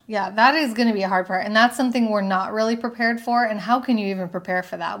Yeah, that is going to be a hard part. And that's something we're not really prepared for. And how can you even prepare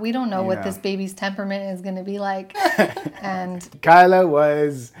for that? We don't know what this baby's temperament is going to be like. And Kyla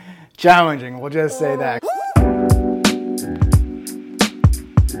was challenging. We'll just say that.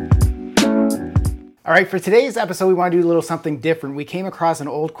 All right, for today's episode, we want to do a little something different. We came across an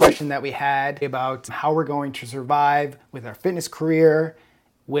old question that we had about how we're going to survive with our fitness career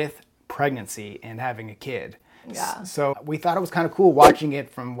with pregnancy and having a kid. Yeah. So we thought it was kind of cool watching it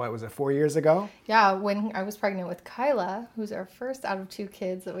from, 4 years ago? Yeah, when I was pregnant with Kyla, who's our first out of 2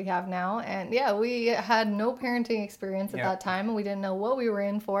 kids that we have now. And yeah, we had no parenting experience at that time, and we didn't know what we were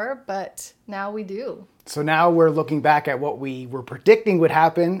in for, but now we do. So now we're looking back at what we were predicting would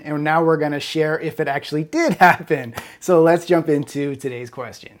happen, and now we're going to share if it actually did happen. So let's jump into today's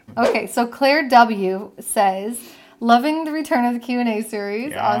question. Okay, so Claire W. says, loving the return of the Q&A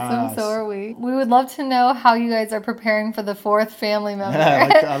series. Yes. Awesome, so are we. We would love to know how you guys are preparing for the 4th family member.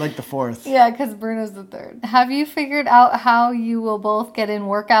 I like the 4th. Yeah, because Bruno's the 3rd. Have you figured out how you will both get in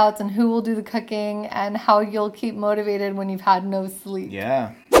workouts and who will do the cooking and how you'll keep motivated when you've had no sleep?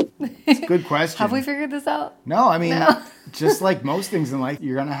 Yeah. It's a good question. Have we figured this out? No, I mean, just like most things in life,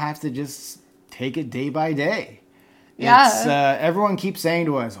 you're going to have to just take it day by day. Yeah. It's, everyone keeps saying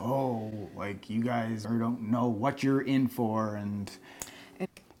to us, oh, like you guys don't know what you're in for. And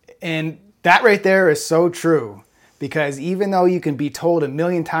that right there is so true, because even though you can be told a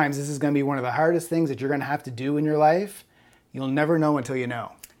million times this is going to be one of the hardest things that you're going to have to do in your life, you'll never know until you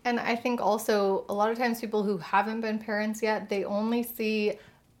know. And I think also a lot of times people who haven't been parents yet, they only see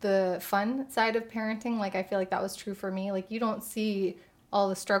the fun side of parenting. Like I feel like that was true for me. Like you don't see all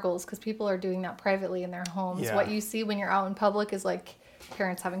the struggles because people are doing that privately in their homes. Yeah. What you see when you're out in public is like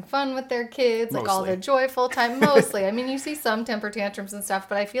parents having fun with their kids, like all Mostly. their joyful time. Mostly. I mean, you see some temper tantrums and stuff,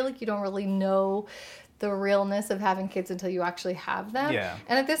 but I feel like you don't really know the realness of having kids until you actually have them. Yeah.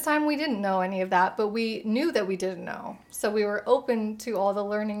 And at this time we didn't know any of that, but we knew that we didn't know. So we were open to all the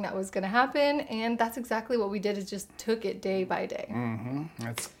learning that was going to happen, and that's exactly what we did, is just took it day by day.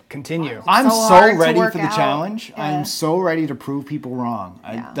 Let's continue. I'm So so hard to ready work for the out. challenge. Yeah. I'm so ready to prove people wrong.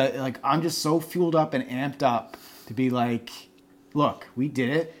 Yeah. I'm just so fueled up and amped up to be like, look, we did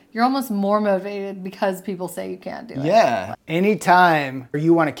it. You're almost more motivated because people say you can't do it. Yeah. Anytime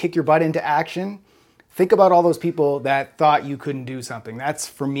you want to kick your butt into action, think about all those people that thought you couldn't do something. That's,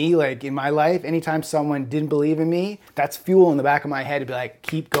 for me, like in my life, anytime someone didn't believe in me, that's fuel in the back of my head to be like,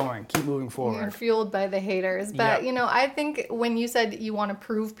 keep going, keep moving You're forward. fueled by the haters. But, Yep. you know, I think when you said you want to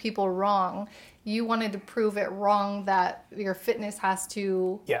prove people wrong, you wanted to prove it wrong that your fitness has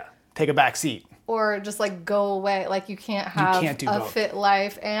to, Yeah, take a back seat. or just like go away. Like you can't have can't do a both. fit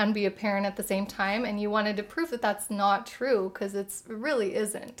life and be a parent at the same time. And you wanted to prove that that's not true, because it really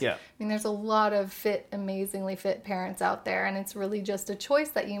isn't. Yeah. I mean, there's a lot of fit, amazingly fit parents out there, and it's really just a choice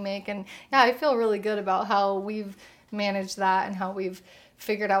that you make. And yeah, I feel really good about how we've managed that and how we've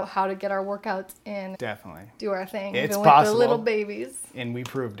figured out how to get our workouts in, Definitely. do our thing, It's even possible. with the little babies. And we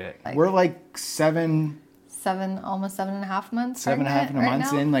proved it. We're like Almost 7.5 months. 7.5 pregnant right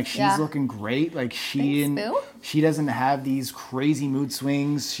months now. in. Like she's Yeah. looking great. Like Thanks, Boo. she doesn't have these crazy mood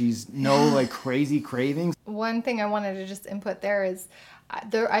swings. She's no like crazy cravings. One thing I wanted to just input there is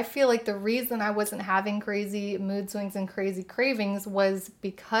I feel like the reason I wasn't having crazy mood swings and crazy cravings was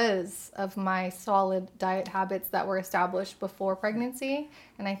because of my solid diet habits that were established before pregnancy.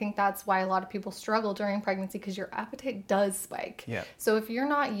 And I think that's why a lot of people struggle during pregnancy, because your appetite does spike. Yeah. So if you're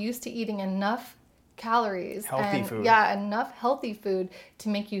not used to eating enough calories Healthy and food. enough healthy food to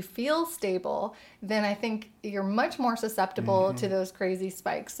make you feel stable, then I think you're much more susceptible to those crazy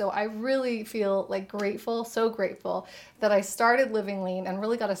spikes. So I really feel like so grateful that I started living lean and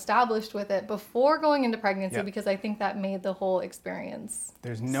really got established with it before going into pregnancy, Yeah. because I think that made the whole experience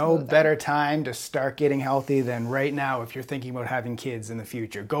There's no smoother. better time to start getting healthy than right now if you're thinking about having kids in the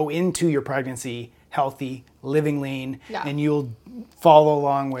future. Go into your pregnancy healthy, living lean, Yeah. and you'll follow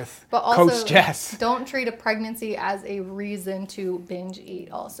along with But also, Coach Jess. don't treat a pregnancy as a reason to binge eat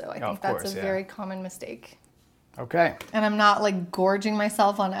also. I think of that's course, a yeah. very common mistake. Okay. And I'm not like gorging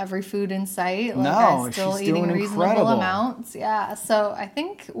myself on every food in sight. Like No, I'm still she's eating doing reasonable incredible. amounts. Yeah. So I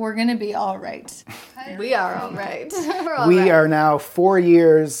think we're going to be all right. We are all right. We're all We right. are now 4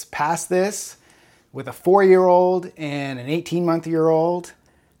 years past this with a 4-year-old and an 18-month-year-old.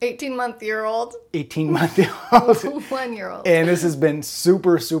 18-month-year-old, 18-month-old. 1-year-old. And this has been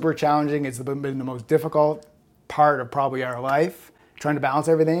super, super challenging. It's been the most difficult part of probably our life, trying to balance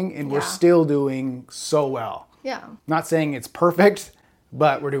everything. And we're Yeah. still doing so well. Yeah. Not saying it's perfect,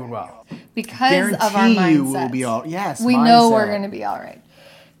 but we're doing well. Because of our Guarantee you mindset. will be all yes. We know mindset. we're going to be all right.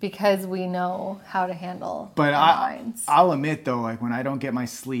 because we know how to handle But our minds. I'll admit though, like when I don't get my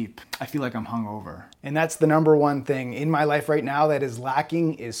sleep, I feel like I'm hungover. And that's the number one thing in my life right now that is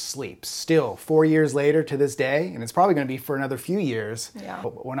lacking is sleep. Still, 4 years later to this day, and it's probably going to be for another few years. Yeah.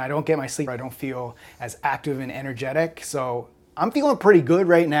 But when I don't get my sleep, I don't feel as active and energetic. So I'm feeling pretty good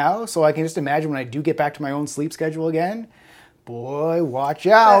right now. So I can just imagine when I do get back to my own sleep schedule again, boy, watch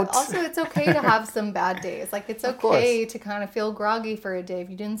out. But also, it's okay to have some bad days. Like, it's okay to kind of feel groggy for a day. If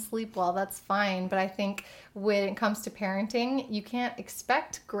you didn't sleep well, that's fine. But I think when it comes to parenting, you can't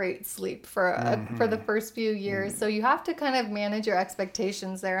expect great sleep for the first few years. So you have to kind of manage your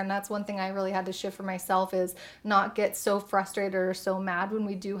expectations there. And that's one thing I really had to shift for myself, is not get so frustrated or so mad when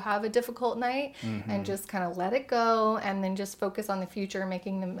we do have a difficult night, and just kind of let it go, and then just focus on the future,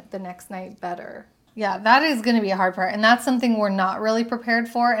 making the next night better. Yeah, that is going to be a hard part. And that's something we're not really prepared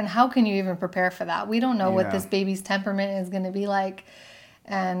for. And how can you even prepare for that? We don't know what this baby's temperament is going to be like.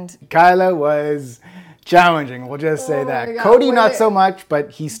 And Kyla was challenging. We'll just say that. my God, Cody, not so much, but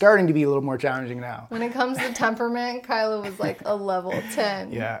he's starting to be a little more challenging now. when it comes to temperament, Kyla was like a level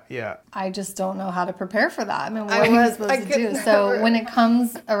 10. Yeah. I just don't know how to prepare for that. I mean, what I am I was- supposed I to could do? never. So when it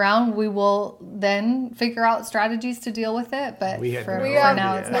comes around, we will then figure out strategies to deal with it. But We had for, no for idea.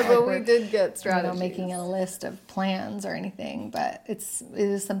 now, it's not Yeah. like But we're we did get you strategies. know, making a list of plans or anything. But it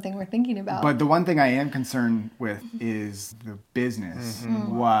is something we're thinking about. But the one thing I am concerned with is the business.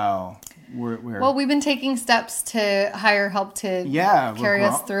 Wow. We're well, we've been taking steps to hire help to we're carry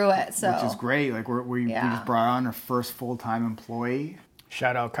us grow- through it. So which is great. Like we Yeah. just brought on our first full-time employee.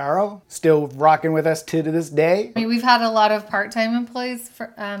 Shout out Carl, still rocking with us to this day. I mean, we've had a lot of part-time employees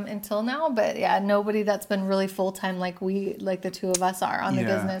for, until now, but yeah, nobody that's been really full-time like the two of us are on the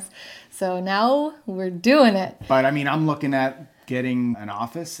Yeah. business. So now we're doing it. But I mean, I'm looking at getting an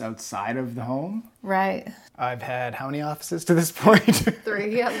office outside of the home. Right. I've had how many offices to this point?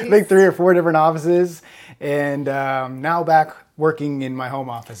 3 at least. Like 3 or 4 different offices, and now back working in my home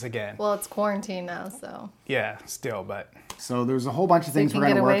office again. Well, it's quarantine now, so. Yeah, still, but So there's a whole bunch of So you things can we're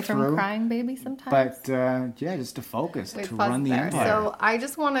get going to away work from through. crying baby sometimes. But yeah, just to focus, Wait, to pause run the there. empire. So I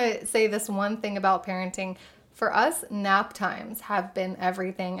just want to say this one thing about parenting. For us, nap times have been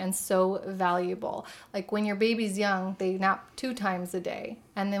everything and so valuable. Like when your baby's young, they nap 2 times a day.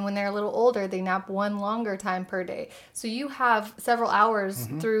 And then when they're a little older, they nap 1 longer time per day. So you have several hours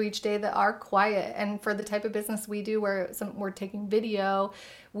through each day that are quiet. And for the type of business we do, where we're taking video,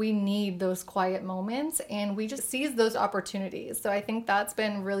 we need those quiet moments, and we just seize those opportunities. So I think that's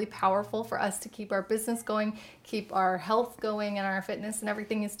been really powerful for us to keep our business going, keep our health going, and our fitness and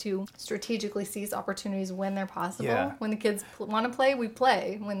everything, is to strategically seize opportunities when they're possible. Yeah. When the kids want to play, we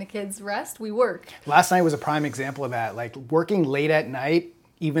play. When the kids rest, we work. last night was a prime example of that. Like working late at night,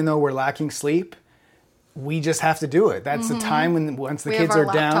 even though we're lacking sleep, we just have to do it. That's the time when once the We kids have our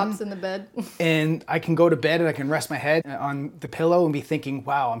are down, laptops in the bed. and I can go to bed and I can rest my head on the pillow and be thinking,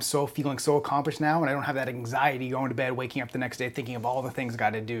 wow, I'm feeling so accomplished now, and I don't have that anxiety going to bed, waking up the next day thinking of all the things I got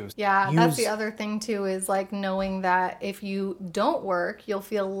to do. Yeah, that's the other thing too, is like knowing that if you don't work, you'll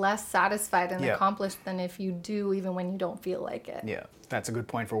feel less satisfied and Yeah. accomplished than if you do, even when you don't feel like it. Yeah, that's a good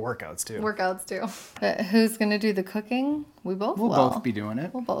point for workouts too. Workouts too. But who's going to do the cooking? We both We'll will. both be doing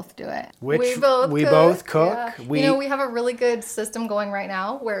it. We'll both do it. Which We both cook. yeah. We we have a really good system going right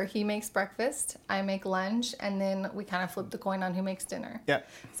now where he makes breakfast, I make lunch, and then we kind of flip the coin on who makes dinner. Yeah.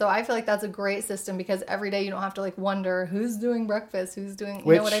 So I feel like that's a great system, because every day you don't have to like wonder who's doing breakfast, who's doing, you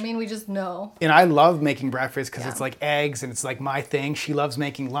Which- know what I mean? We just know. And I love making breakfast because Yeah. it's like eggs and it's like my thing. She loves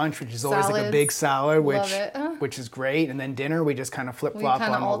making lunch, which is always like a Salads. big salad, Love it. which is great. And then dinner, we just kind of flip We flop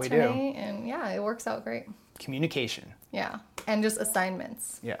kind on of what we do. alternate, and yeah, it works out great. Communication. Yeah. And just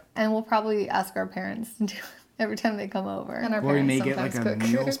assignments. Yeah. And we'll probably ask our parents to do it every time they come over. And our Or we parents may get like sometimes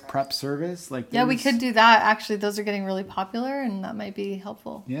a cook. meals prep service. Like Yeah, we there's- could do that. Actually, those are getting really popular, and that might be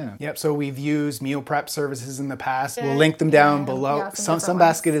helpful. Yeah. Yep. So we've used meal prep services in the past. We'll link them down Yeah. below. Yeah, Some different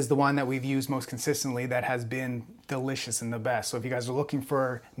Basket is the one that we've used most consistently that has been delicious and the best. So if you guys are looking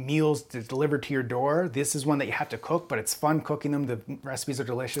for meals to deliver to your door, this is one that you have to cook, but it's fun cooking them. The recipes are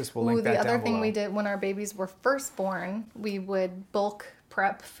delicious. We'll link Ooh, that the down other thing below. we did when our babies were first born, we would bulk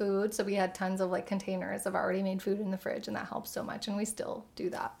prep food. So we had tons of like containers of already made food in the fridge, and that helps so much. And we still do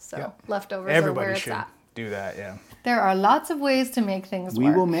that. So Yeah. leftovers are where Everybody it's should at. do that. Yeah. There are lots of ways to make things We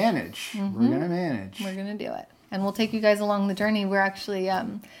work. will manage. We're gonna manage. We're going to do it. and we'll take you guys along the journey. We're actually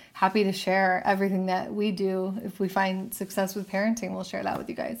happy to share everything that we do. If we find success with parenting, we'll share that with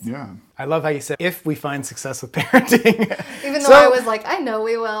you guys. Yeah. I love how you said, if we find success with parenting. Even though I was like, I know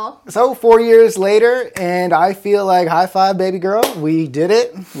we will. So 4 years later, and I feel like, high five, baby girl. We did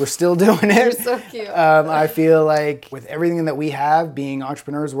it. We're still doing it. You're so cute. I feel like with everything that we have, being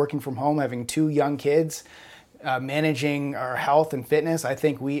entrepreneurs, working from home, having 2 young kids, managing our health and fitness, I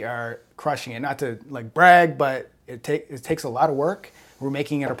think we are crushing it. Not to like brag, but it takes a lot of work. We're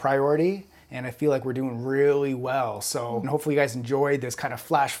making it a priority, and I feel like we're doing really well. So hopefully you guys enjoyed this kind of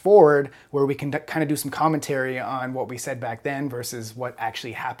flash forward where we can kind of do some commentary on what we said back then versus what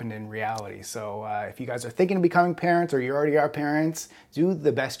actually happened in reality. So if you guys are thinking of becoming parents, or you already are parents, do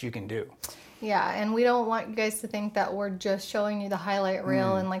the best you can do. Yeah, and we don't want you guys to think that we're just showing you the highlight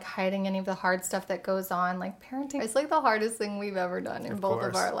reel and like hiding any of the hard stuff that goes on. Like parenting is like the hardest thing we've ever done in both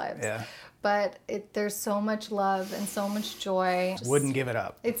of our lives. Yeah. But there's so much love and so much joy. Wouldn't give it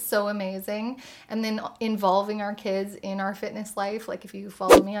up. It's so amazing. And then involving our kids in our fitness life. Like if you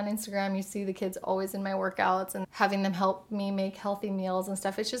follow me on Instagram, you see the kids always in my workouts and having them help me make healthy meals and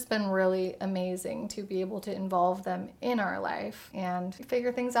stuff. It's just been really amazing to be able to involve them in our life and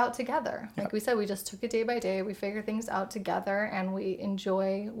figure things out together. Yep. Like we said, we just took it day by day. We figure things out together and we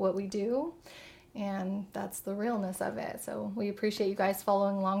enjoy what we do. And that's the realness of it. So we appreciate you guys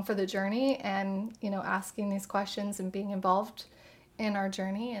following along for the journey and, asking these questions and being involved in our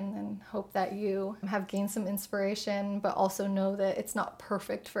journey, and then hope that you have gained some inspiration, but also know that it's not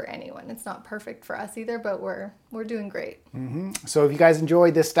perfect for anyone. It's not perfect for us either, but we're doing great. Mm-hmm. So if you guys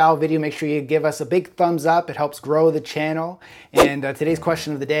enjoyed this style video, make sure you give us a big thumbs up. It helps grow the channel. And today's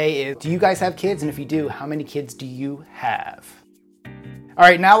question of the day is, do you guys have kids? And if you do, how many kids do you have? All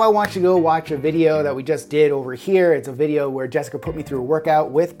right, now I want you to go watch a video that we just did over here. It's a video where Jessica put me through a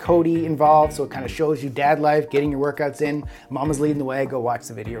workout with Cody involved. So it kind of shows you dad life, getting your workouts in. Mama's leading the way. Go watch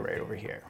the video right over here.